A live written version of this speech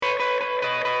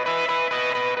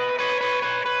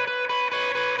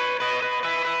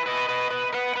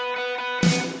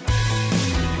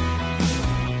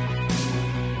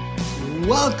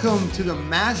Welcome to the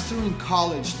Mastering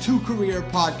College to Career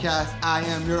podcast. I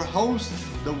am your host,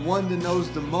 the one that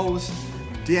knows the most,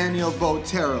 Daniel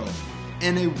Botero.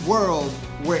 In a world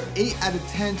where 8 out of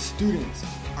 10 students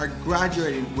are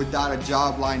graduating without a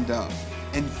job lined up,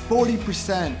 and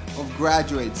 40% of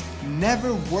graduates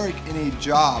never work in a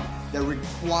job that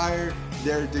require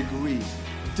their degree,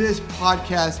 this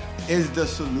podcast is the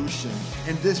solution.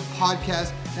 In this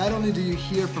podcast, not only do you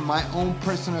hear from my own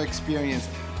personal experience,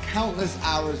 countless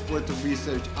hours worth of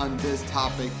research on this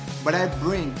topic, but I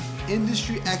bring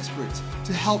industry experts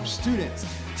to help students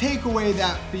take away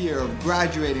that fear of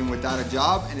graduating without a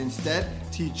job and instead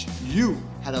teach you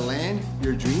how to land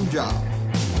your dream job.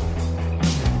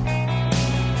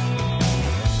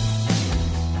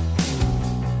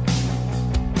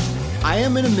 I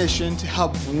am in a mission to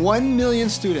help 1 million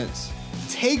students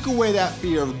take away that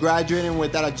fear of graduating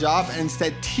without a job and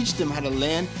instead teach them how to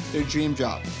land their dream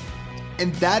job.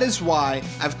 And that is why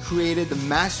I've created the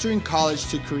Mastering College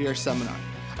to Career Seminar.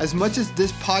 As much as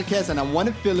this podcast, and I want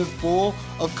to fill it full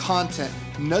of content,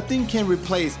 nothing can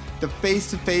replace the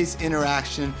face-to-face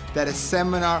interaction that a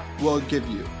seminar will give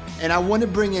you. And I want to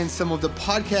bring in some of the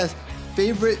podcast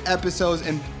favorite episodes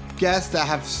and guests that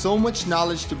have so much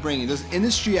knowledge to bring you, those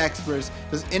industry experts,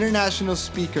 those international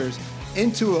speakers,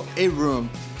 into a room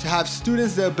to have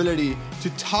students the ability to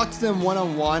talk to them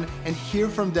one-on-one and hear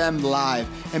from them live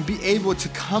and be able to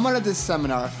come out of this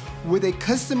seminar with a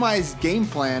customized game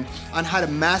plan on how to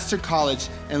master college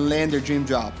and land their dream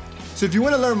job. So if you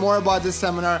want to learn more about this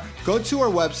seminar, go to our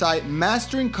website,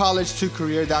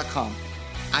 masteringcollegetocareer.com.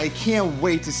 I can't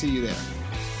wait to see you there.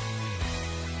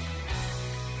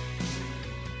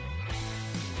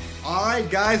 All right,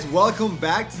 guys, welcome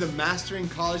back to the Mastering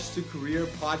College to Career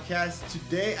podcast.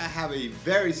 Today, I have a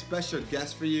very special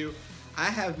guest for you. I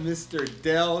have Mr.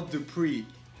 Dale Dupree.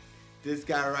 This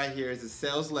guy right here is a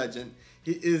sales legend.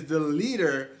 He is the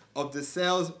leader of the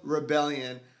Sales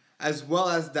Rebellion, as well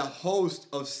as the host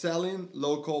of Selling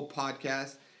Local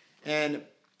podcast. And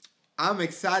I'm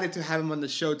excited to have him on the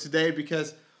show today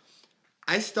because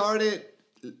I started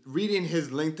reading his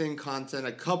LinkedIn content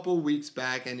a couple weeks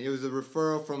back, and it was a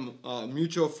referral from a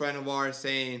mutual friend of ours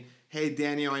saying, "Hey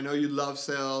Daniel, I know you love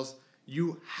sales.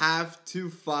 You have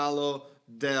to follow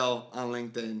Dale on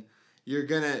LinkedIn. You're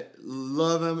gonna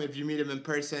love him if you meet him in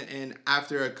person." And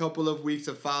after a couple of weeks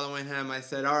of following him, I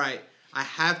said, all right, I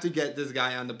have to get this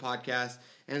guy on the podcast.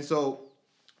 And so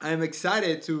I'm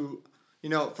excited to,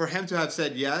 for him to have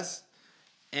said yes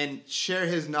and share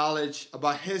his knowledge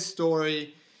about his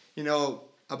story,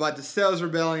 about the Sales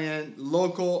Rebellion,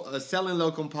 Selling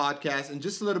Local podcast, and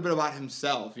just a little bit about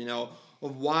himself,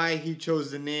 of why he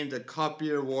chose the name The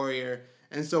Copier Warrior.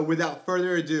 And so without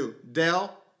further ado,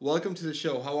 Dale, welcome to the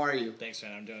show. How are you? Thanks,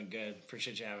 man. I'm doing good.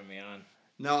 Appreciate you having me on.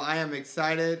 No, I am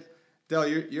excited. Dale,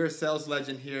 you're a sales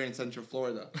legend here in Central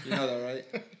Florida. You know that, right?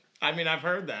 I mean, I've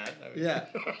heard that. Yeah.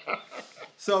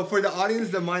 So for the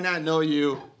audience that might not know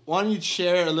you, why don't you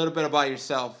share a little bit about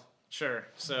yourself? Sure.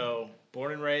 So,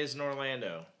 born and raised in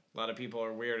Orlando. A lot of people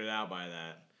are weirded out by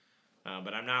that.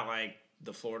 But I'm not like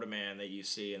the Florida man that you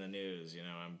see in the news.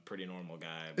 I'm a pretty normal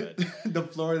guy. But the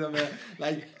Florida man.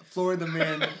 Like, Florida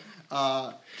man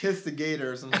kissed the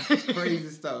gator or some crazy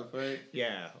stuff, right?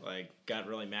 Yeah, got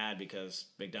really mad because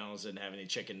McDonald's didn't have any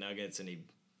chicken nuggets and he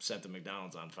set the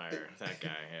McDonald's on fire. That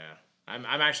guy, yeah. I'm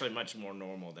actually much more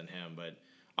normal than him, but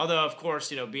although, of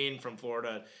course, being from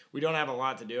Florida, we don't have a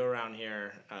lot to do around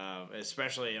here,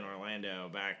 especially in Orlando.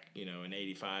 Back, in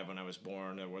 '85 when I was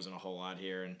born, there wasn't a whole lot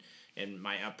here, and in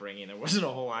my upbringing, there wasn't a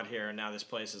whole lot here, and now this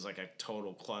place is like a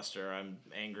total cluster. I'm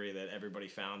angry that everybody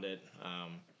found it.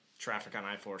 Traffic on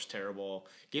I-4 is terrible.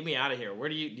 Get me out of here. Where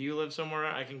do you live somewhere?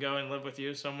 I can go and live with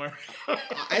you somewhere.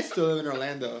 I still live in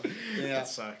Orlando. Yeah, that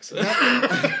sucks.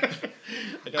 I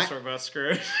guess we're both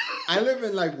screwed. I live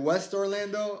in West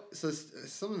Orlando, so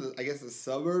some of the the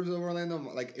suburbs of Orlando.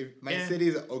 If my city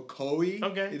is Ocoee.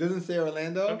 Okay. It doesn't say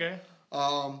Orlando. Okay.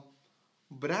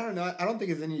 But I don't know. I don't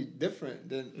think it's any different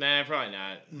than. Nah, probably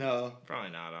not. No, probably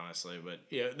not. Honestly, but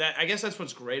I guess that's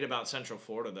what's great about Central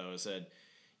Florida, though, is that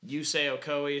you say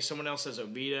Ocoee, someone else says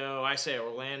Oviedo, I say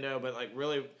Orlando, but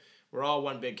really, we're all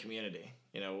one big community.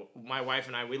 My wife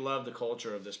and I, we love the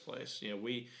culture of this place.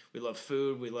 We love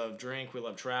food, we love drink, we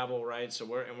love travel, right? So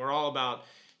we're all about,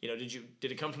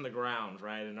 did it come from the ground,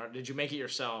 right? And did you make it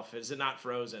yourself? Is it not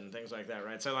frozen? Things like that,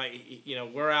 right? So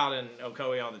we're out in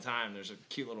Ocoee all the time. There's a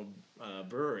cute little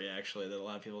brewery actually that a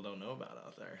lot of people don't know about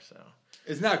out there. So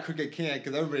it's not Crooked Can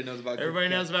because everybody knows about. Everybody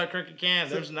knows about Crooked Can.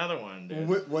 There's another one,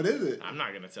 dude. What is it? I'm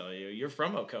not gonna tell you. You're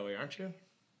from Ocoee, aren't you?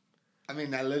 I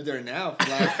mean, I live there now for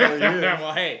the last 4 years.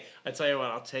 Well, hey, I tell you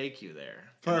what, I'll take you there.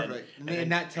 Perfect. And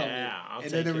not tell me. I'll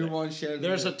and take then you we there. won't share.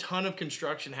 There's a ton of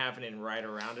construction happening right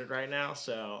around it right now,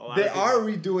 so a lot they of people, are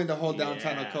redoing the whole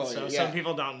downtown Ocoee. So some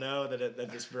people don't know that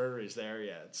this brewery's there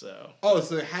yet. So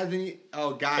so it hasn't.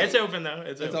 Oh, guys, it's open though.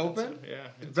 It's open. So, yeah,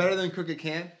 it's better than Crooked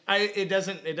Can. It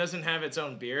doesn't have its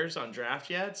own beers on draft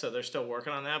yet, so they're still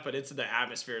working on that. But the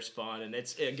atmosphere is fun, and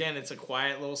it's a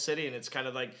quiet little city, and it's kind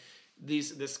of like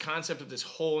this concept of this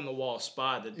hole in the wall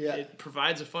spot that it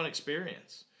provides a fun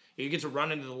experience. You get to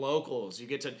run into the locals. You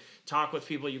get to talk with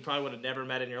people you probably would have never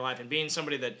met in your life. And being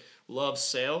somebody that loves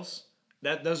sales,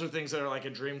 those are things that are like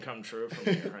a dream come true for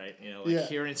me, right?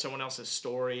 Hearing someone else's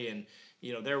story and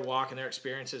their walk and their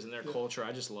experiences and their culture.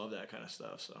 I just love that kind of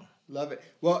stuff. So love it.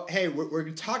 Well, hey, we're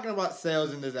talking about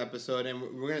sales in this episode, and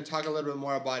we're going to talk a little bit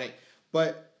more about it.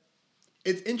 But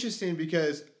it's interesting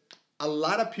because a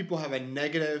lot of people have a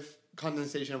negative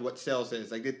condensation of what sales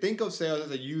is. Like they think of sales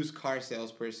as a used car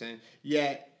salesperson,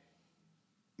 yet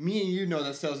me and you know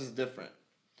that sales is different.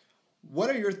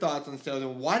 What are your thoughts on sales,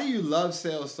 and why do you love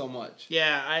sales so much?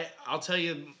 Yeah, I'll tell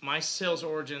you my sales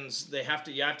origins. You have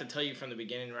to tell you from the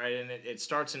beginning, right? And it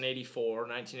starts in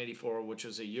 1984, which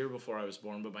was a year before I was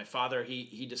born. But my father,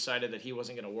 he decided that he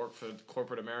wasn't going to work for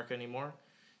corporate America anymore.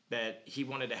 That he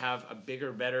wanted to have a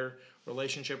bigger, better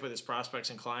relationship with his prospects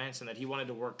and clients, and that he wanted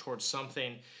to work towards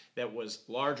something that was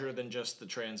larger than just the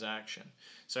transaction.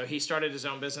 So he started his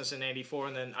own business in 84,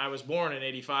 and then I was born in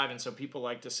 85, and so people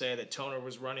like to say that toner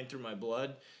was running through my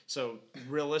blood. So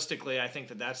realistically, I think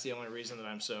that that's the only reason that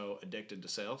I'm so addicted to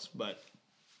sales, but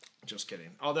just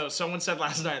kidding. Although someone said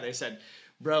last night, they said,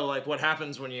 bro, like what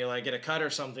happens when you like get a cut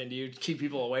or something? Do you keep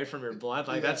people away from your blood?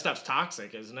 Like that stuff's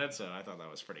toxic, isn't it? So I thought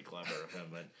that was pretty clever of him.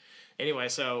 But anyway,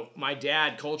 so my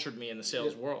dad cultured me in the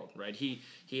sales world, right? He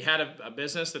had a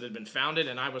business that had been founded,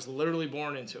 and I was literally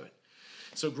born into it.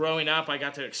 So growing up, I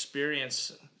got to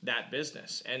experience that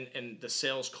business and the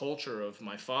sales culture of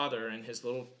my father and his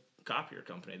little copier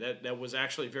company. That was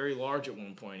actually very large at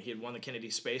one point. He had won the Kennedy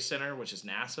Space Center, which is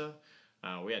NASA.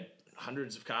 We had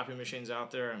hundreds of copy machines out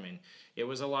there. I mean, it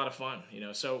was a lot of fun,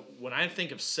 So when I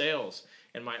think of sales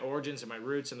and my origins and my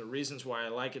roots and the reasons why I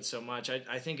like it so much,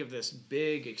 I think of this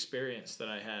big experience that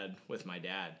I had with my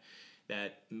dad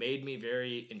that made me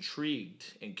very intrigued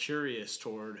and curious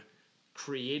toward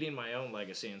creating my own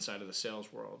legacy inside of the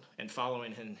sales world and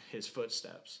following in his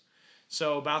footsteps.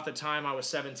 So about the time I was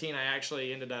 17, I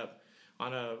actually ended up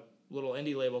on a little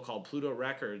indie label called Pluto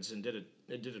Records and did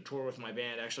a tour with my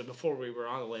band actually before we were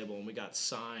on the label, and we got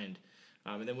signed.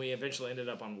 And then we eventually ended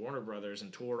up on Warner Brothers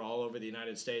and toured all over the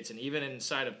United States. And even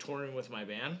inside of touring with my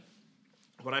band,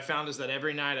 what I found is that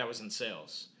every night I was in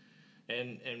sales.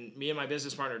 And me and my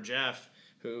business partner, Jeff,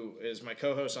 who is my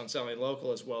co-host on Selling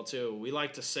Local as well, too, we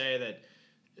like to say that,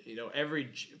 every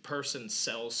person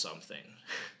sells something.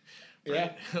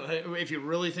 Right? Yeah. If you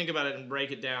really think about it and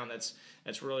break it down,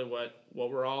 that's really what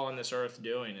we're all on this earth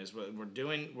doing is what we're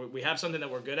doing. We have something that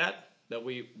we're good at, that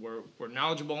we're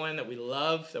knowledgeable in, that we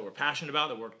love, that we're passionate about,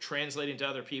 that we're translating to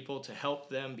other people to help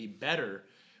them be better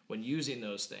when using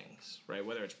those things, right?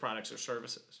 Whether it's products or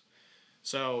services.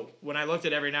 So when I looked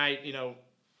at every night,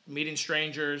 meeting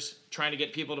strangers, trying to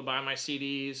get people to buy my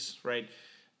CDs, right?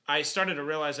 I started to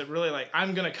realize that really,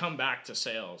 I'm going to come back to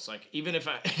sales. Even if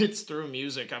it's through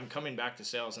music, I'm coming back to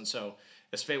sales. And so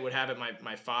as fate would have it,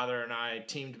 my father and I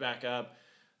teamed back up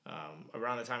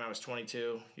around the time I was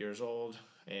 22 years old,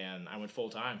 and I went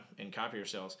full-time in copier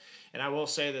sales. And I will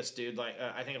say this, dude,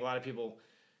 I think a lot of people,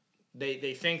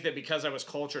 they think that because I was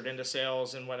cultured into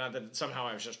sales and whatnot, that somehow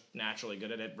I was just naturally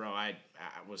good at it. Bro, I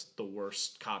was the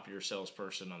worst copier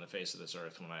salesperson on the face of this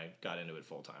earth when I got into it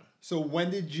full-time. So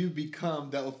when did you become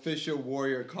the official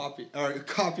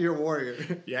copier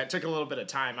warrior? Yeah, it took a little bit of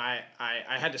time. I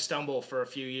had to stumble for a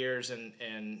few years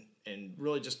and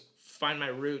really just find my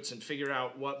roots and figure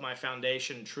out what my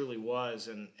foundation truly was.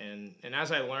 And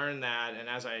as I learned that, and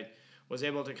as I was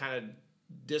able to kind of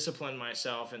discipline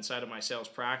myself inside of my sales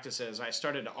practices, I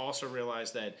started to also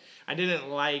realize that I didn't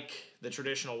like the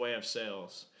traditional way of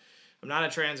sales. I'm not a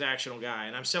transactional guy,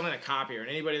 and I'm selling a copier. And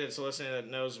anybody that's listening that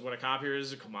knows what a copier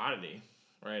is a commodity,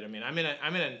 right? I mean, I'm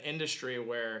in an industry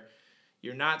where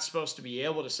you're not supposed to be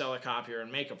able to sell a copier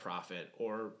and make a profit,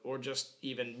 or just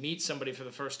even meet somebody for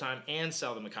the first time and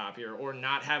sell them a copier, or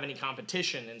not have any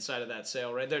competition inside of that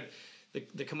sale, right?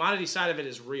 The commodity side of it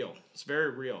is real. It's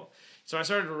very real. So I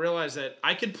started to realize that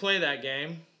I could play that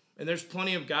game, and there's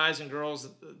plenty of guys and girls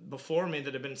before me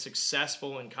that have been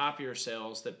successful in copier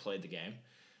sales that played the game,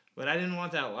 but I didn't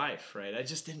want that life, right? I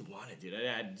just didn't want it, dude.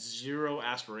 I had zero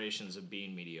aspirations of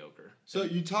being mediocre. So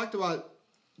you talked about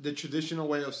the traditional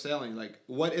way of selling? Like,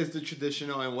 what is the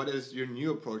traditional and what is your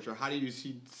new approach, or how do you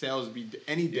see sales be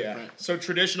any different? So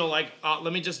traditional, like,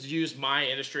 let me just use my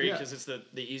industry because it's the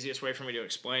easiest way for me to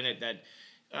explain it. That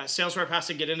sales rep has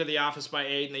to get into the office by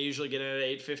 8, and they usually get in at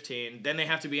 8:15. Then they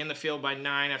have to be in the field by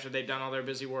 9 after they've done all their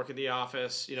busy work at the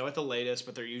office, at the latest,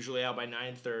 but they're usually out by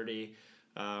 9:30.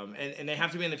 And they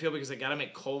have to be in the field because they got to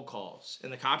make cold calls.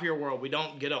 In the copier world, we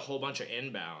don't get a whole bunch of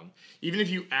inbound. Even if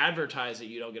you advertise it,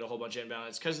 you don't get a whole bunch of inbound.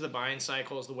 It's because of the buying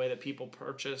cycles, the way that people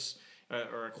purchase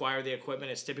or acquire the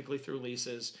equipment. It's typically through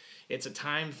leases. It's a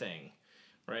time thing,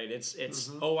 right? It's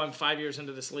I'm 5 years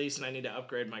into this lease and I need to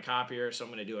upgrade my copier, so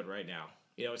I'm going to do it right now.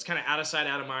 It's kind of out of sight,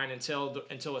 out of mind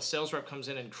until a sales rep comes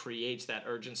in and creates that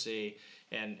urgency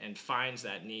and finds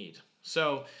that need.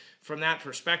 So from that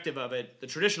perspective of it, the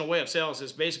traditional way of sales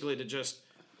is basically to just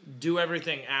do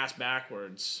everything ass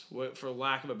backwards, for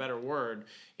lack of a better word,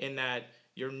 in that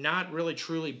you're not really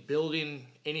truly building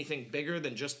anything bigger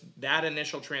than just that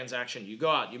initial transaction. You go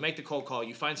out, you make the cold call,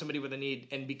 you find somebody with a need,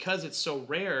 and because it's so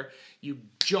rare, you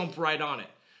jump right on it,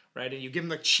 right? And you give them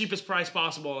the cheapest price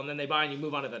possible, and then they buy and you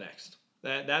move on to the next.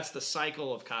 That's the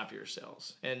cycle of copier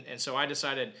sales. And so I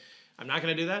decided I'm not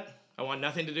going to do that. I want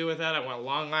nothing to do with that. I want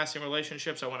long-lasting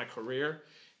relationships. I want a career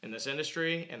in this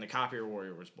industry, and the Copier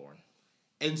Warrior was born.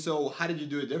 And so how did you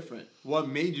do it different? What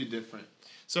made you different?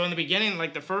 So in the beginning,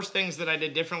 like the first things that I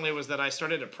did differently was that I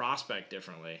started to prospect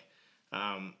differently.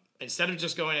 Instead of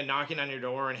just going and knocking on your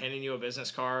door and handing you a business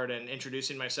card and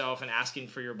introducing myself and asking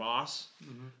for your boss,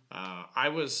 I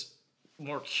was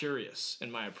more curious in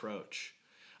my approach.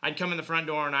 I'd come in the front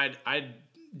door and I'd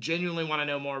genuinely want to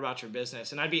know more about your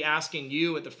business, and I'd be asking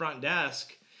you at the front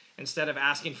desk instead of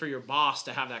asking for your boss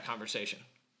to have that conversation.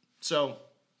 So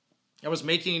I was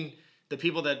making the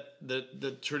people that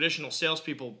the traditional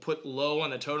salespeople put low on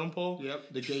the totem pole,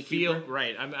 the gatekeeper, feel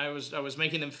right. I was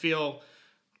making them feel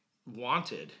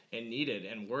wanted and needed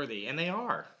and worthy, and they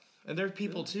are. And they're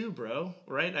people too, bro,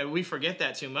 right? We forget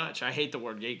that too much. I hate the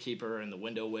word gatekeeper and the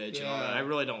window witch and all that. I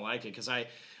really don't like it because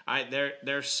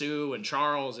they're Sue and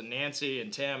Charles and Nancy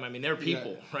and Tim. I mean, they're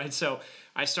people, right? So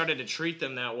I started to treat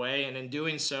them that way, and in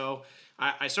doing so,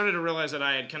 I started to realize that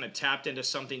I had kind of tapped into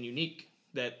something unique.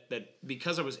 That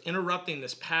because I was interrupting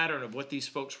this pattern of what these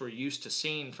folks were used to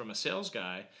seeing from a sales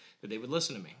guy, that they would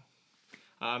listen to me.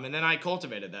 And then I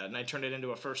cultivated that, and I turned it into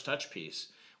a first touch piece,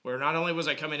 where not only was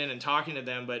I coming in and talking to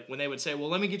them, but when they would say, well,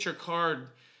 let me get your card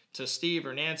to Steve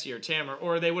or Nancy or Tim,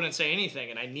 or they wouldn't say anything,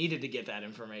 and I needed to get that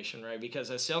information, right? Because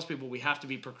as salespeople, we have to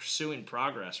be pursuing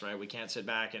progress, right? We can't sit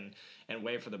back and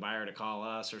wait for the buyer to call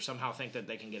us or somehow think that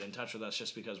they can get in touch with us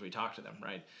just because we talk to them,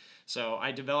 right? So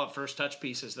I developed first touch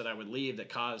pieces that I would leave that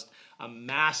caused a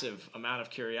massive amount of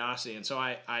curiosity, and so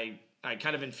I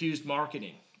kind of infused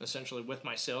marketing essentially with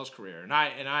my sales career, and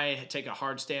I take a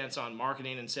hard stance on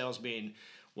marketing and sales being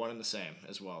one and the same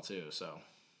as well too.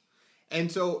 And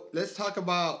so let's talk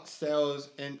about sales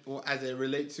and as it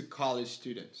relates to college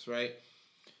students, right?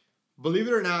 Believe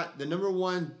it or not, the number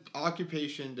one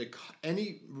occupation that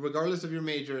regardless of your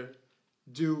major,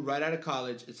 do right out of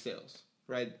college is sales,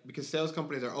 right? Because sales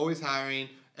companies are always hiring.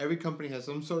 Every company has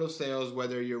some sort of sales,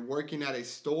 whether you're working at a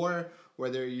store,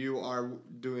 whether you are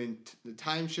doing the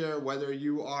timeshare, whether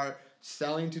you are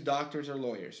selling to doctors or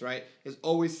lawyers, right? It's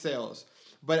always sales.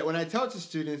 But when I tell it to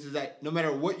students is that no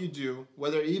matter what you do,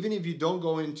 even if you don't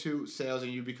go into sales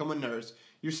and you become a nurse,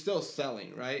 you're still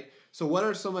selling, right? So what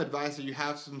are some advice that you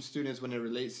have to some students when it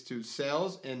relates to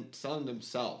sales and selling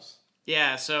themselves?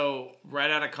 Yeah, so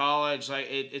right out of college, like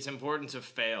it's important to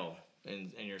fail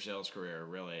in your sales career,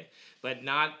 really. But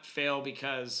not fail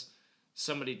because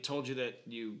somebody told you that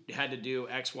you had to do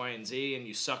X, Y, and Z and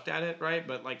you sucked at it, right?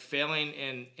 But like failing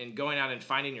in going out and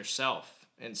finding yourself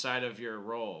inside of your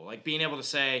role, like being able to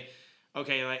say,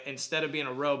 okay, like instead of being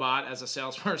a robot as a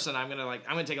salesperson, I'm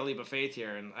gonna take a leap of faith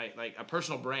here, and like a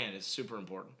personal brand is super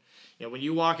important. When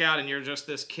you walk out and you're just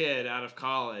this kid out of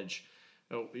college,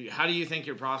 how do you think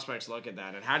your prospects look at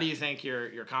that, and how do you think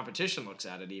your competition looks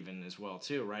at it even as well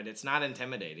too, right? It's not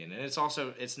intimidating, and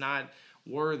it's not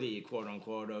worthy, quote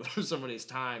unquote, of somebody's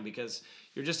time because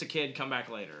you're just a kid, come back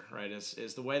later, right?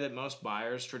 Is the way that most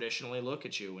buyers traditionally look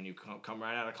at you when you come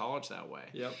right out of college that way.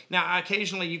 Yep. Now,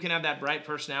 occasionally you can have that bright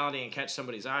personality and catch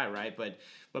somebody's eye, right?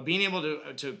 But being able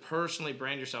to personally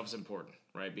brand yourself is important,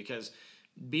 right? Because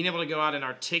being able to go out and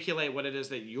articulate what it is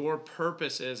that your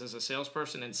purpose is as a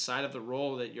salesperson inside of the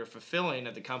role that you're fulfilling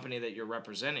at the company that you're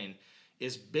representing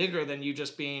is bigger than you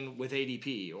just being with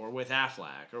ADP or with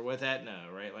Aflac or with Aetna,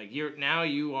 right? Like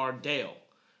you are Dale,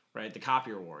 right? The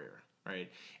Copier Warrior,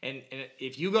 right? And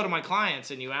if you go to my clients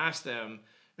and you ask them,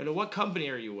 what company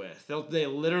are you with? They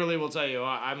literally will tell you,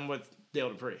 I'm with Dale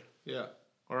Dupree. Yeah.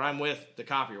 or I'm with the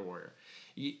Copier Warrior.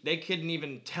 They couldn't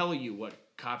even tell you what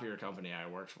copier company I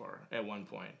worked for at one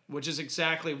point, which is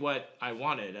exactly what I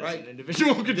wanted as an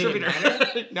individual contributor.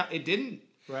 No, it didn't.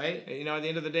 Right. You know, at the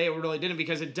end of the day, it really didn't,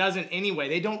 because it doesn't anyway.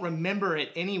 They don't remember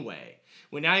it anyway.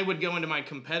 When I would go into my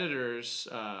competitors,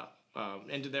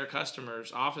 into their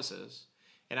customers' offices,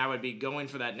 and I would be going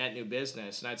for that net new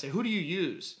business, and I'd say, who do you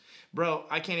use? Bro,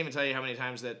 I can't even tell you how many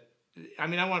times that, I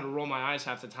wanted to roll my eyes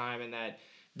half the time, and that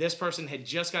this person had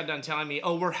just got done telling me,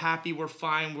 oh, we're happy, we're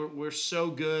fine, we're so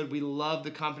good, we love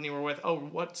the company we're with. Oh,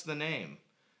 what's the name?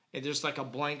 It's just like a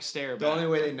blank stare. The only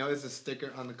way they know is a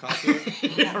sticker on the copier.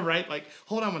 Yeah, right? Like,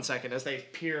 hold on one second, as they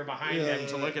peer behind them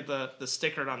to look at the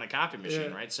sticker on the copy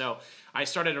machine, right? So I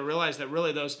started to realize that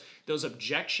really those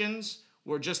objections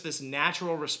were just this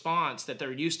natural response that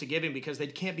they're used to giving because they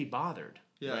can't be bothered,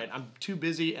 right? I'm too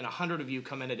busy, and 100 of you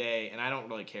come in a day, and I don't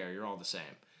really care. You're all the same.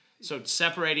 So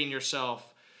separating yourself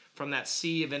from that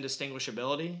sea of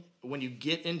indistinguishability when you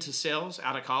get into sales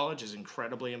out of college is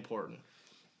incredibly important.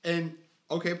 And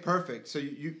okay, perfect.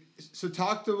 So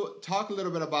talk a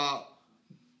little bit about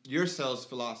your sales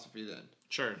philosophy then.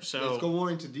 Sure. So let's go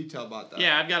more into detail about that.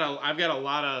 Yeah, I've got a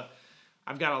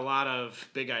lot of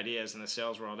big ideas in the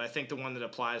sales world. I think the one that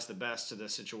applies the best to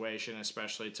this situation,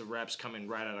 especially to reps coming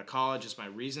right out of college, is my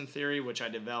reason theory, which I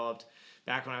developed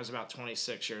back when I was about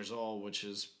 26 years old, which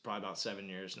is probably about 7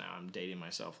 years now. I'm dating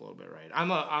myself a little bit, right?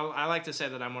 I like to say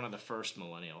that I'm one of the first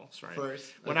millennials, right?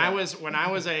 When I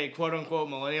was a quote unquote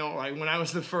millennial, like when I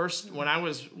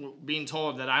was being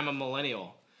told that I'm a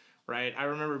millennial, right? I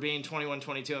remember being 21,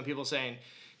 22, and people saying,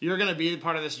 you're going to be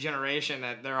part of this generation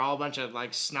that they're all a bunch of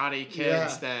like snotty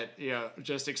kids that, you know,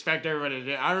 just expect everybody to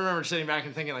do. I remember sitting back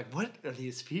and thinking like, what are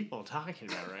these people talking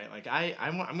about, right? Like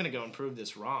I'm going to go and prove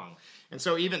this wrong. And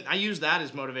so even I use that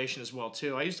as motivation as well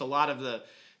too. I used a lot of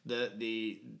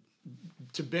the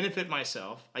to benefit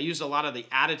myself. I used a lot of the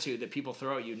attitude that people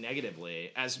throw at you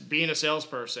negatively as being a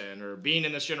salesperson or being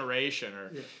in this generation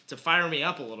or to fire me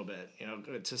up a little bit, you know,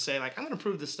 to say like, I'm going to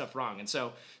prove this stuff wrong. And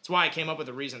so it's why I came up with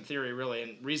the reason theory really.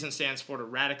 And reason stands for to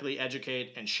radically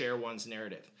educate and share one's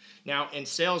narrative. Now in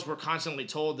sales, we're constantly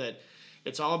told that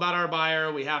it's all about our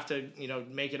buyer. We have to, you know,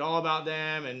 make it all about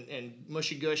them and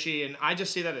mushy gushy. And I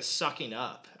just see that as sucking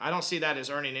up. I don't see that as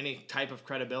earning any type of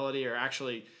credibility or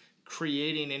actually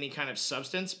creating any kind of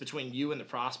substance between you and the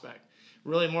prospect.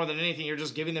 Really, more than anything, you're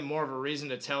just giving them more of a reason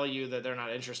to tell you that they're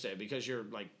not interested because you're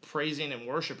like praising and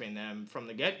worshiping them from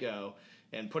the get-go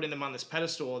and putting them on this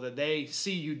pedestal that they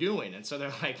see you doing. And so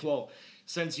they're like, well,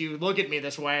 since you look at me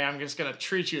this way, I'm just going to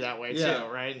treat you that way too,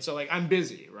 right? And so like, I'm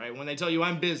busy, right? When they tell you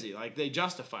I'm busy, like they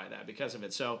justify that because of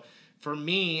it. So for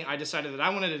me, I decided that I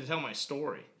wanted to tell my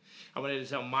story. I wanted to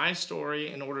tell my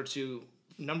story in order to,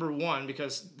 number one,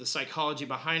 because the psychology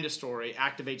behind a story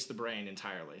activates the brain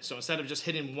entirely. So instead of just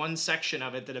hitting one section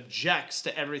of it that objects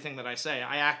to everything that I say,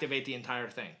 I activate the entire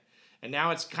thing. And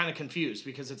now it's kind of confused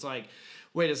because it's like,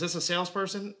 wait, is this a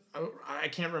salesperson? I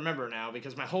can't remember now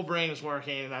because my whole brain is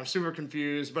working and I'm super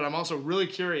confused, but I'm also really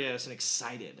curious and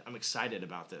excited. I'm excited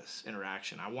about this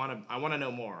interaction. I want to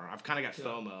know more. I've kind of got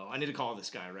FOMO. I need to call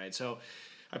this guy, right? So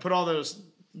I put all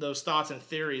those thoughts and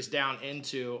theories down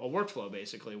into a workflow,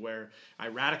 basically, where I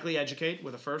radically educate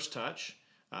with a first touch,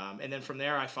 and then from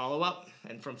there I follow up.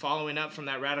 And from following up from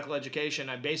that radical education,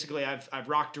 I've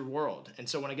rocked your world. And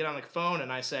so when I get on the phone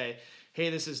and I say, hey,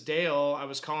 this is Dale, I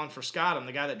was calling for Scott, I'm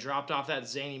the guy that dropped off that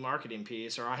zany marketing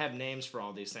piece, or I have names for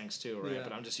all these things too, right?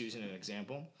 But I'm just using an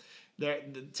example.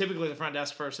 Typically the front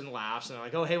desk person laughs and they're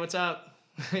like, oh, hey, what's up?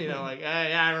 You know, like,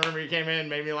 hey, yeah, I remember you came in,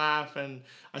 made me laugh, and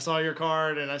I saw your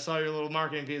card, and I saw your little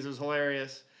marketing piece. It was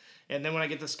hilarious. And then when I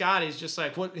get to Scott, he's just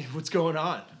like, what's going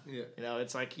on? Yeah. You know,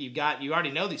 it's like you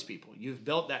already know these people. You've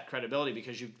built that credibility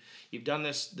because you've done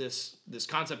this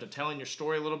concept of telling your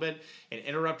story a little bit and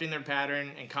interrupting their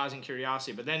pattern and causing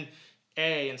curiosity. But then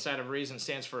A inside of reason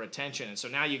stands for attention. And so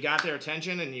now you got their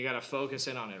attention and you got to focus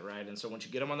in on it, right? And so once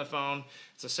you get them on the phone,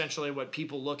 it's essentially what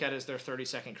people look at as their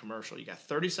 30-second commercial. You got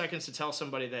 30 seconds to tell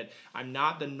somebody that I'm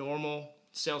not the normal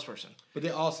salesperson. But they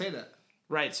all say that.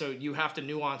 Right, so you have to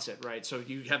nuance it, right? So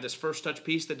you have this first touch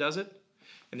piece that does it,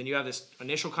 and then you have this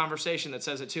initial conversation that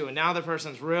says it too. And now the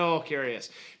person's real curious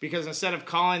because instead of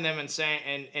calling them and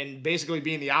saying and basically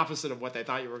being the opposite of what they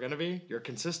thought you were going to be, you're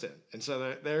consistent. And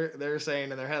so they're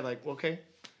saying in their head like, okay,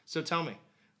 so tell me,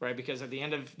 right? Because at the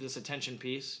end of this attention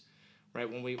piece,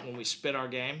 right, when we spit our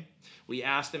game, we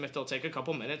ask them if they'll take a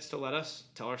couple minutes to let us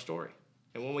tell our story.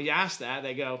 And when we ask that,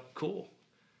 they go, cool.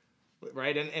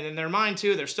 Right, and in their mind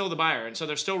too, they're still the buyer, and so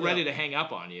they're still ready to hang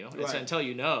up on you until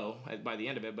you know by the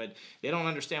end of it. But they don't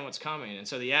understand what's coming, and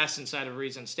so the S inside of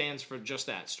reason stands for just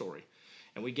that story.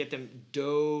 and we get them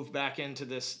dove back into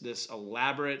this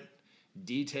elaborate,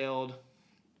 detailed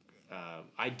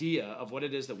idea of what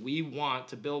it is that we want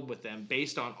to build with them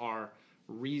based on our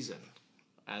reason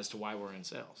as to why we're in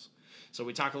sales. So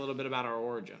we talk a little bit about our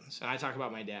origins, and I talk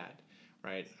about my dad,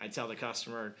 right? I tell the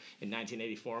customer in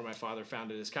 1984, my father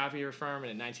founded his copier firm,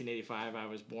 and in 1985, I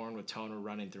was born with toner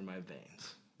running through my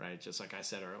veins, right? Just like I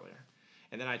said earlier.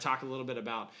 And then I talk a little bit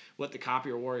about what the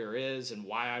copier warrior is and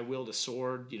why I wield a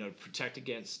sword, to protect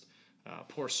against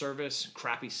poor service,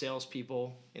 crappy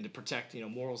salespeople, and to protect,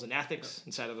 morals and ethics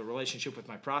inside of the relationship with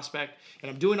my prospect.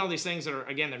 And I'm doing all these things that are,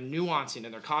 again, they're nuancing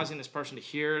and they're causing this person to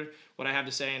hear what I have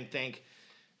to say and think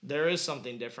there is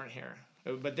something different here.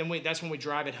 But then that's when we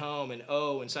drive it home, and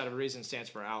O inside of reason stands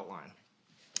for outline.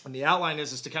 And the outline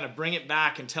is to kind of bring it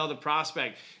back and tell the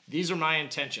prospect, these are my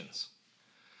intentions.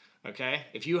 Okay?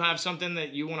 If you have something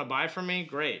that you want to buy from me,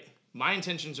 great. My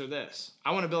intentions are this.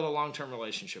 I want to build a long-term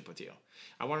relationship with you.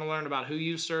 I want to learn about who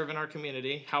you serve in our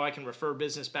community, how I can refer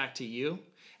business back to you,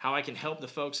 how I can help the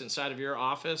folks inside of your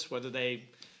office, whether they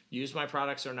use my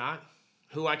products or not,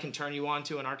 who I can turn you on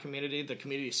to in our community, the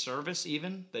community service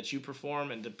even that you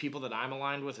perform, and the people that I'm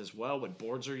aligned with as well. What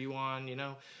boards are you on,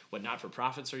 what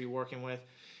not-for-profits are you working with?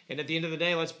 And at the end of the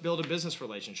day, let's build a business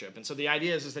relationship. And so the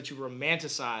idea is that you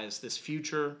romanticize this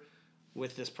future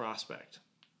with this prospect,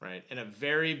 right, in a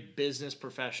very business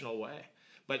professional way,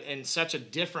 but in such a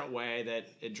different way that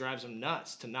it drives them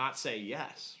nuts to not say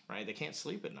yes, right? They can't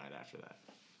sleep at night after that.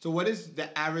 So what is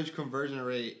the average conversion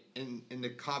rate in the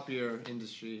copier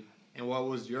industry, and what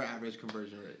was your average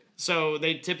conversion rate? So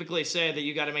they typically say that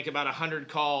you got to make about 100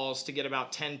 calls to get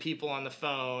about 10 people on the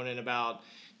phone, and about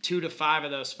 2 to 5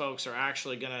 of those folks are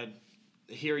actually going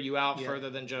to hear you out further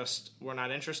than just, we're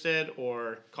not interested,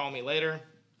 or call me later.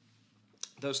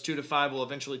 Those 2 to 5 will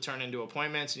eventually turn into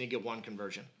appointments, and you get 1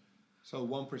 conversion. So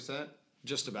 1%?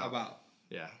 Just about. About.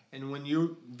 Yeah. And when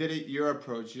you did it your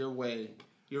approach, your way,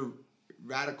 your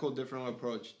radical different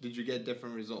approach, did you get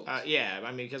different results?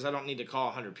 Yeah. Because I don't need to call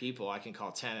 100 people. I can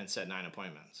call 10 and set 9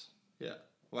 appointments. Yeah.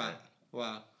 Wow. Right.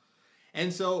 Wow.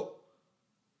 And so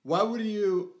what would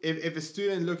you, if a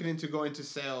student looking into going to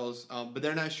sales, but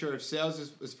they're not sure if sales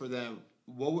is for them,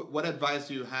 what advice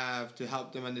do you have to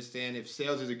help them understand if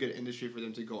sales is a good industry for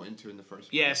them to go into in the first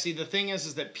place? Yeah, see, the thing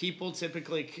is that people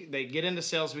typically, they get into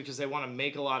sales because they want to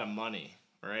make a lot of money,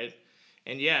 right?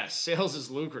 And yes, sales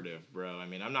is lucrative, bro.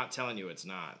 I'm not telling you it's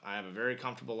not. I have a very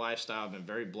comfortable lifestyle. I've been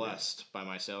very blessed by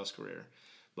my sales career.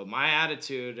 But my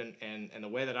attitude and the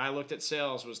way that I looked at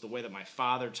sales was the way that my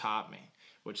father taught me,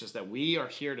 which is that we are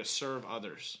here to serve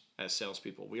others as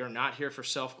salespeople. We are not here for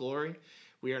self-glory.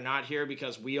 We are not here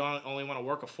because we only want to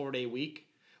work a 4-day week.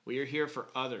 We are here for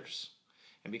others.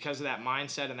 And because of that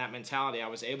mindset and that mentality, I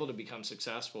was able to become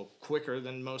successful quicker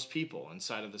than most people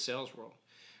inside of the sales world.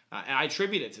 And I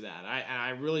attribute it to that. I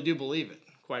really do believe it,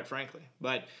 quite frankly.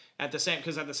 But at the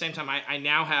same time, I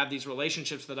now have these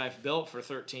relationships that I've built for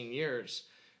 13 years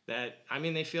that,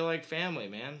 they feel like family,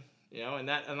 man.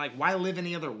 Why live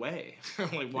any other way?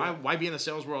 Why be in the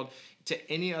sales world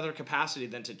to any other capacity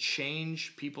than to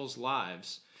change people's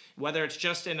lives, whether it's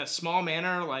just in a small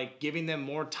manner, like giving them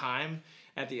more time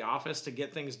at the office to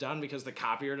get things done because the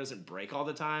copier doesn't break all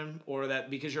the time, or that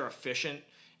because you're efficient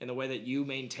in the way that you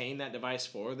maintain that device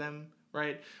for them,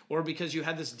 right? Or because you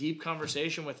had this deep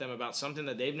conversation with them about something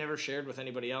that they've never shared with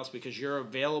anybody else because you're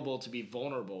available to be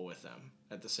vulnerable with them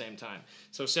at the same time.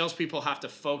 So salespeople have to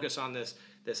focus on this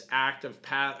act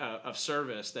of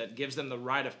service that gives them the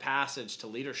rite of passage to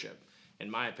leadership, in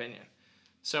my opinion.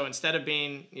 So instead of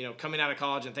being, coming out of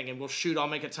college and thinking, well, shoot, I'll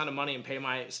make a ton of money and pay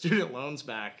my student loans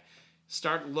back,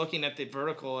 start looking at the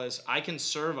vertical as I can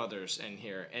serve others in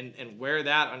here and wear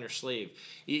that on your sleeve.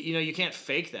 You can't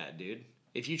fake that, dude.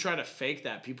 If you try to fake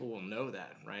that, people will know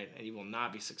that, right? And you will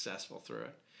not be successful through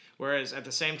it. Whereas at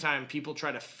the same time, people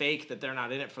try to fake that they're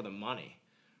not in it for the money,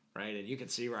 right? And you can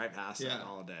see right past that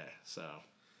all day. So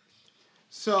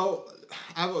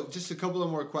I have just a couple of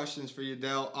more questions for you,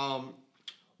 Dale.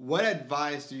 What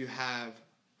advice do you have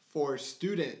for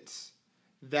students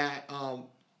that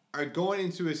are going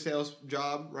into a sales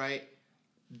job, right?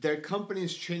 Their company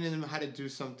is training them how to do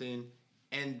something,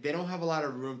 and they don't have a lot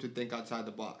of room to think outside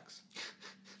the box.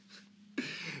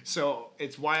 So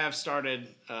it's why I've started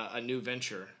a new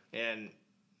venture, and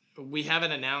we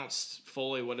haven't announced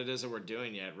fully what it is that we're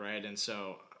doing yet, right? And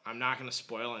so I'm not going to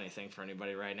spoil anything for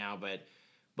anybody right now, but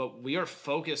we are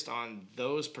focused on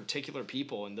those particular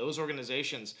people and those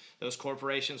organizations, those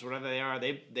corporations, whatever they are.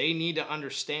 They need to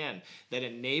understand that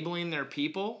enabling their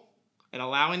people and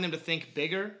allowing them to think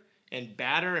bigger and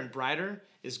badder and brighter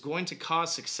is going to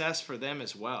cause success for them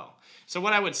as well. So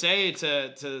what I would say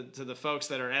to the folks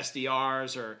that are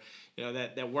SDRs or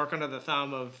that work under the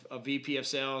thumb of a VP of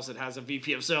sales that has a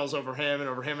VP of sales over him and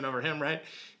over him and over him, right?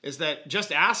 Is that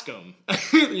just ask them,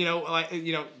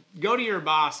 go to your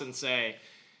boss and say,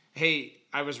 hey,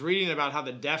 I was reading about how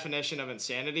the definition of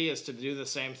insanity is to do the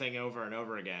same thing over and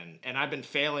over again. And I've been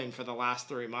failing for the last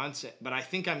 3 months, but I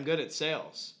think I'm good at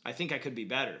sales. I think I could be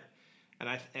better.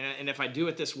 And if I do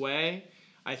it this way,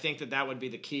 I think that would be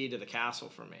the key to the castle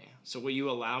for me. So will you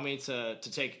allow me to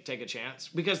take a chance?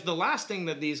 Because the last thing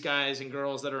that these guys and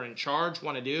girls that are in charge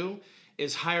want to do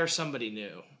is hire somebody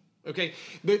new. Okay,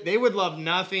 they would love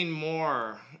nothing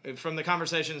more from the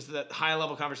conversations, that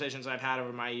high-level conversations I've had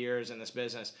over my years in this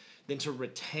business, than to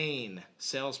retain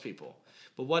salespeople.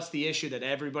 But what's the issue that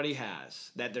everybody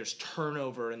has? That there's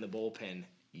turnover in the bullpen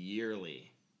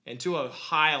yearly and to a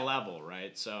high level,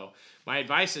 right? So my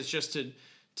advice is just to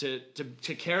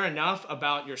care enough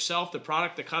about yourself, the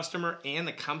product, the customer, and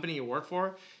the company you work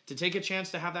for to take a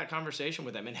chance to have that conversation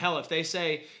with them. And hell, if they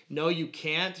say, no, you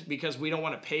can't because we don't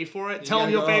want to pay for it, tell them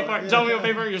you'll pay for it. Tell them you'll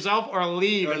pay for it yourself or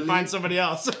leave and find somebody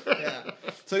else. Yeah.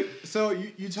 So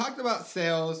you talked about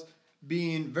sales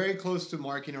being very close to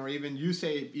marketing, or even you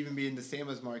say even being the same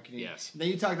as marketing. Yes. Then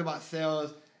you talked about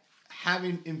sales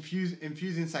having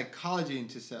infusing psychology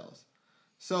into sales.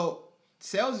 So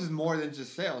sales is more than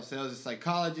just sales. Sales is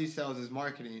psychology. Sales is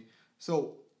marketing.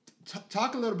 So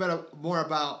talk a little bit more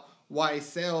about why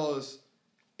sales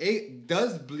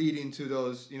does bleed into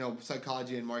those,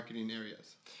 psychology and marketing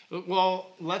areas.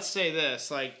 Well, let's say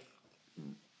this,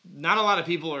 not a lot of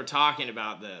people are talking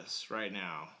about this right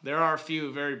now. There are a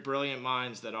few very brilliant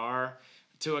minds that are,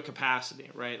 to a capacity,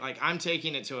 right? I'm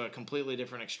taking it to a completely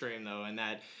different extreme, though, in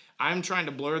that I'm trying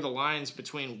to blur the lines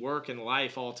between work and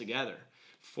life altogether.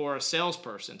 For a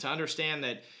salesperson to understand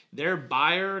that their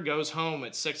buyer goes home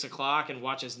at 6 o'clock and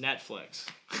watches Netflix,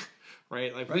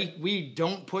 right? Right. We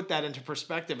don't put that into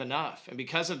perspective enough. And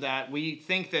because of that, we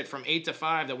think that from 8 to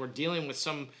 5 that we're dealing with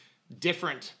some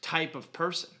different type of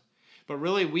person. But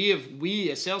really, we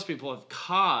as salespeople have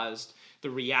caused the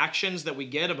reactions that we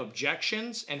get of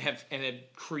objections and have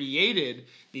created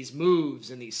these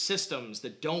moves and these systems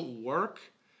that don't work,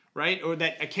 right? Or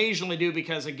that occasionally do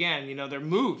because, again, they're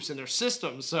moves and they're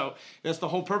systems. So that's the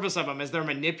whole purpose of them, is their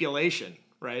manipulation,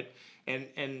 right?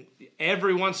 And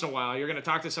every once in a while, you're going to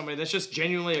talk to somebody that's just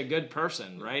genuinely a good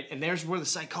person, right? And there's where the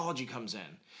psychology comes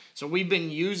in. So we've been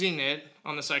using it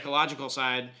on the psychological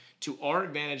side to our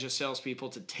advantage as salespeople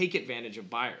to take advantage of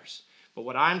buyers. But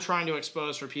what I'm trying to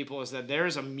expose for people is that there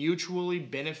is a mutually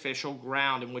beneficial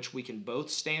ground in which we can both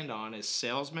stand on as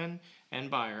salesman and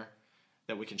buyer,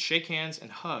 that we can shake hands and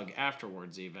hug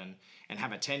afterwards even, and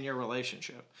have a 10-year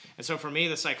relationship. And so for me,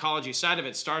 the psychology side of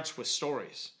it starts with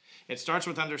stories. It starts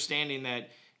with understanding that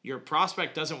your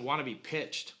prospect doesn't want to be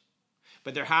pitched,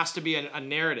 but there has to be a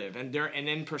narrative. And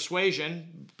in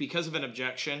persuasion, because of an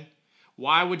objection,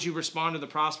 why would you respond to the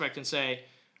prospect and say,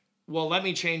 well, let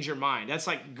me change your mind? That's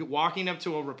like walking up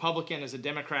to a Republican as a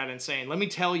Democrat and saying, let me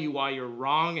tell you why you're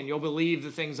wrong, and you'll believe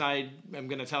the things I am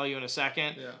going to tell you in a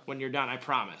second when you're done. I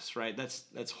promise, right?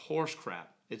 That's horse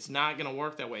crap. It's not going to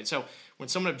work that way. So when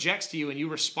someone objects to you and you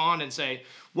respond and say,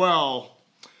 well,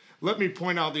 let me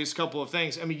point out these couple of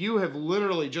things. I mean, you have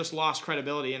literally just lost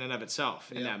credibility in and of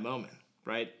itself in that moment,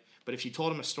 right? But if you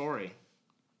told him a story,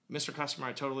 Mr. Customer,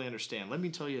 I totally understand. Let me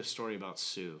tell you a story about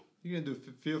Sue. You gonna do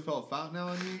feel felt fountain now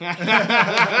on me?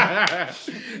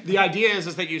 The idea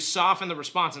is that you soften the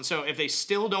response. And so if they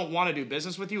still don't want to do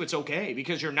business with you, it's okay,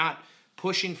 because you're not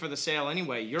pushing for the sale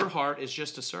anyway. Your heart is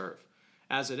just to serve,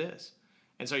 as it is.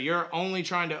 And so you're only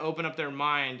trying to open up their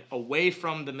mind away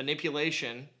from the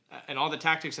manipulation and all the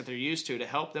tactics that they're used to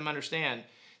help them understand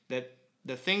that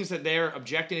the things that they're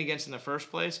objecting against in the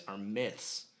first place are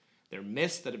myths. They're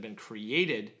myths that have been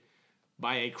created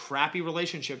by a crappy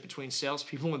relationship between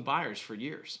salespeople and buyers for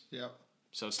years. Yep.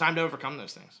 So it's time to overcome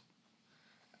those things.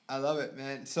 I love it,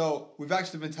 man. So we've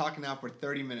actually been talking now for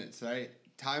 30 minutes, right?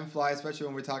 Time flies, especially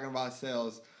when we're talking about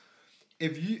sales.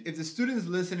 If the students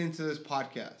listening to this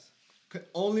podcast could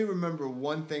only remember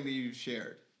one thing that you've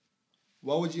shared,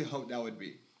 what would you hope that would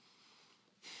be?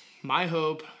 My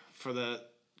hope for the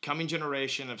coming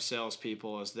generation of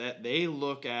salespeople is that they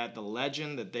look at the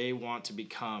legend that they want to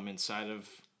become inside of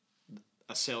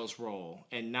a sales role,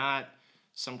 and not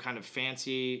some kind of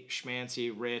fancy,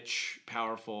 schmancy, rich,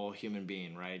 powerful human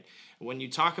being, right? When you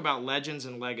talk about legends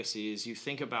and legacies, you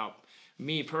think about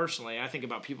me personally. I think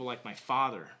about people like my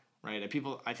father, right?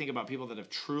 I think about people that have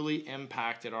truly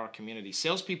impacted our community.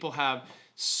 Salespeople have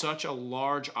such a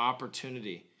large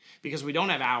opportunity because we don't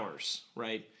have hours,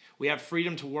 right? We have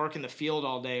freedom to work in the field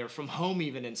all day or from home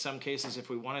even in some cases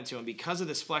if we wanted to. And because of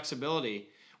this flexibility,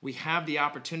 we have the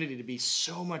opportunity to be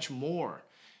so much more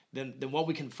than what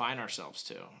we confine ourselves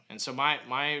to. And so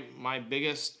my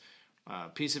biggest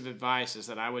piece of advice is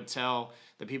that I would tell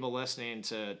the people listening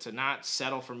to not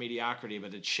settle for mediocrity,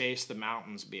 but to chase the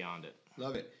mountains beyond it.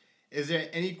 Love it. Is there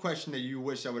any question that you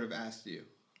wish I would have asked you?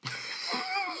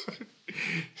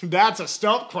 That's a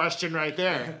stump question right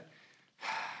there.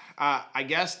 I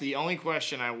guess the only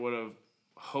question I would have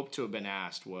hoped to have been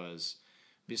asked was,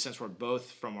 since we're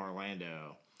both from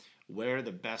Orlando, where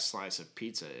the best slice of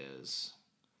pizza is.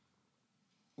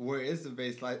 Where is the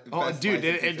best slice?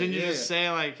 Didn't you just say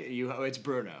it's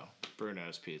Bruno?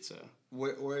 Bruno's Pizza.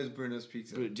 Where is Bruno's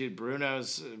Pizza? Dude,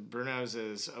 Bruno's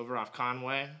is over off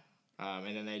Conway,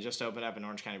 and then they just opened up in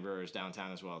Orange County Brewers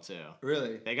downtown as well too.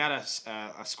 Really? They got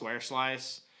a square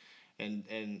slice,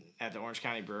 and at the Orange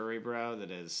County Brewery, bro,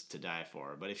 that is to die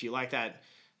for. But if you like that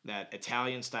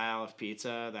Italian style of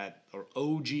pizza, or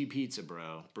OG pizza,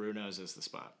 bro, Bruno's is the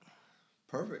spot.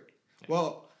 Perfect. Yeah.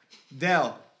 Well,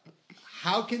 Del,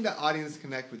 how can the audience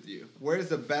connect with you? Where is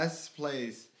the best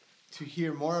place to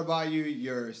hear more about you,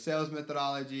 your sales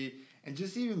methodology, and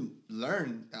just even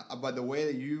learn about the way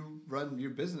that you run your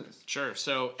business? Sure.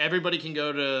 So everybody can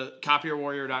go to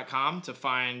copyyourwarrior.com to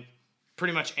find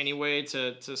pretty much any way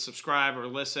to subscribe or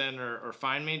listen or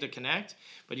find me to connect.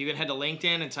 But you can head to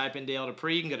LinkedIn and type in Dale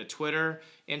Dupree. You can go to Twitter,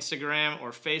 Instagram, or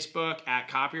Facebook at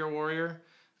Copy Your Warrior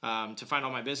to find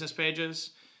all my business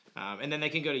pages. And then they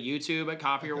can go to YouTube at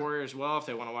Copy Your Warrior as well if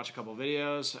they want to watch a couple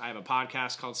videos. I have a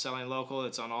podcast called Selling Local.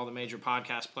 It's on all the major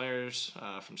podcast players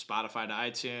from Spotify to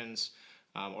iTunes.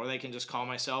 Or they can just call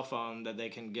my cell phone that they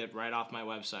can get right off my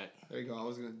website. There you go. I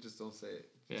was going to just don't say it.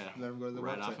 Just let them go to the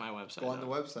right website. Off my website. Go on the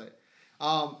website.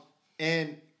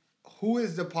 And who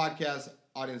is the podcast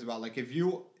audience about? Like, if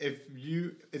you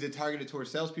is it targeted towards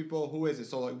salespeople? Who is it?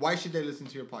 So, like, why should they listen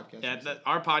to your podcast? Yeah,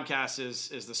 our podcast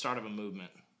is the start of a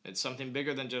movement. It's something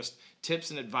bigger than just tips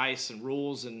and advice and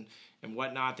rules and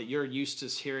whatnot that you're used to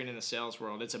hearing in the sales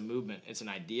world. It's a movement. It's an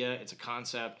idea. It's a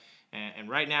concept. And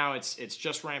right now, it's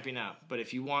just ramping up. But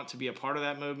if you want to be a part of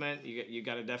that movement, you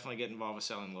got to definitely get involved with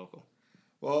Selling Local.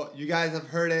 Well, you guys have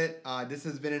heard it. This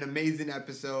has been an amazing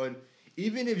episode.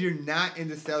 Even if you're not in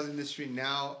the sales industry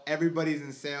now, everybody's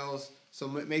in sales. So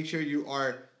make sure you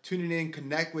are tuning in,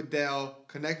 connect with Dale,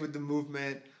 connect with the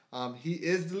movement. He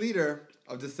is the leader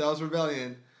of the Sales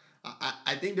Rebellion.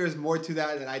 I think there's more to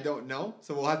that I don't know.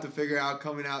 So we'll have to figure out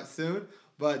coming out soon.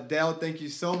 But Dale, thank you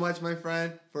so much, my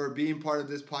friend, for being part of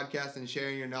this podcast and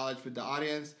sharing your knowledge with the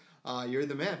audience. You're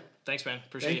the man. Thanks, man.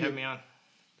 Appreciate you having me on.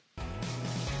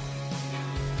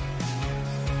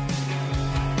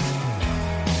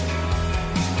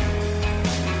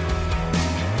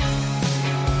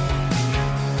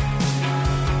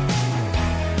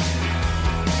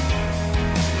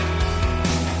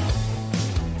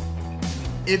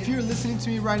 If you're listening to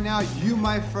me right now, you,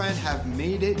 my friend, have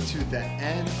made it to the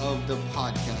end of the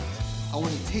podcast. I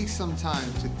want to take some time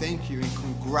to thank you and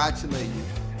congratulate you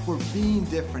for being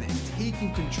different and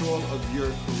taking control of your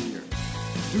career.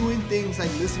 Doing things like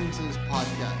listening to this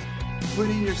podcast,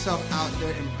 putting yourself out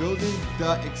there and building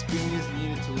the experience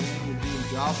needed to land your dream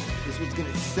job is what's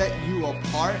going to set you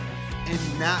apart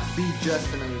and not be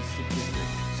just another statistic.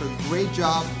 So great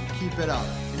job. Keep it up.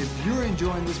 And if you're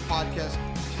enjoying this podcast,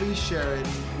 please share it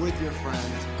with your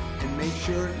friends and make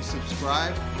sure you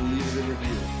subscribe and leave a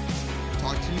review.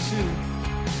 Talk to you soon.